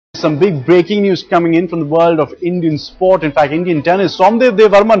some big breaking news coming in from the world of Indian sport, in fact Indian tennis. Somdev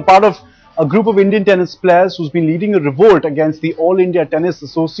Devvarman, part of a group of Indian tennis players who's been leading a revolt against the All India Tennis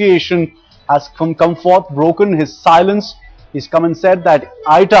Association, has come forth, broken his silence. He's come and said that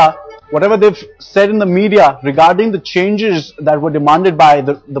AITA, whatever they've said in the media regarding the changes that were demanded by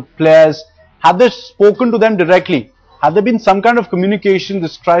the players, have they spoken to them directly? Had there been some kind of communication,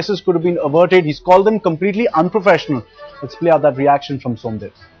 this crisis could have been averted. He's called them completely unprofessional. Let's play out that reaction from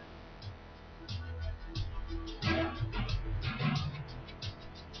Somdev.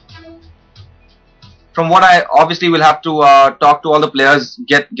 From what I obviously will have to talk to all the players,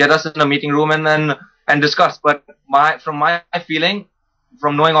 get us in a meeting room and discuss. But from my feeling,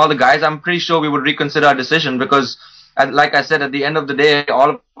 from knowing all the guys, I'm pretty sure we would reconsider our decision because, like I said, at the end of the day,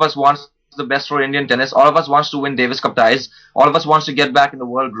 all of us wants the best for Indian tennis. All of us wants to win Davis Cup ties. All of us wants to get back in the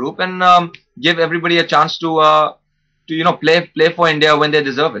world group and give everybody a chance to play for India when they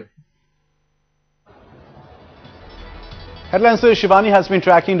deserve it. Headline says Shivani has been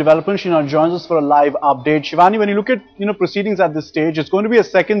tracking developments. She now joins us for a live update. Shivani, when you look at proceedings at this stage, it's going to be a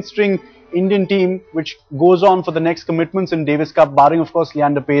second string Indian team which goes on for the next commitments in Davis Cup, barring of course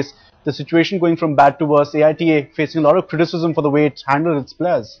Leander Pace. The situation going from bad to worse. AITA facing a lot of criticism for the way it handled its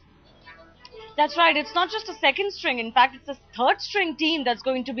players. That's right. It's not just a second string. In fact, it's a third string team that's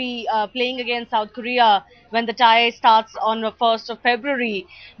going to be playing against South Korea when the tie starts on the 1st of February.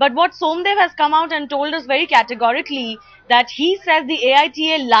 But what Somdev has come out and told us very categorically that he says the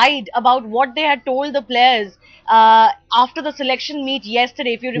AITA lied about what they had told the players after the selection meet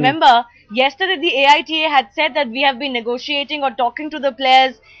yesterday. If you remember, yesterday the AITA had said that we have been negotiating or talking to the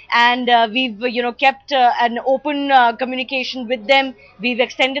players and we've kept an open communication with them. We've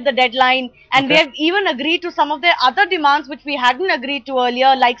extended the deadline and we have even agreed to some of their other demands which we hadn't agreed to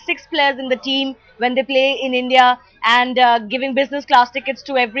earlier, like 6 players in the team when they play in India and giving business class tickets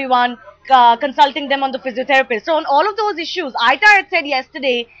to everyone, consulting them on the physiotherapist. So on all of those issues, AITA had said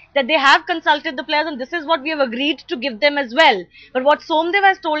yesterday that they have consulted the players and this is what we have agreed to give them as well. But what Somdev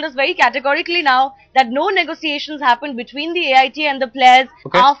has told us very categorically now, that no negotiations happened between the AITA and the players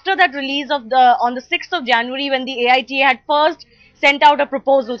after that release of on the 6th of January when the AITA had first sent out a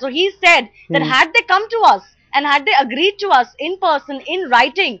proposal. So he said that had they come to us and had they agreed to us in person, in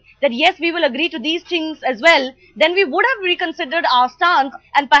writing, that yes, we will agree to these things as well, then we would have reconsidered our stance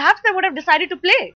and perhaps they would have decided to play.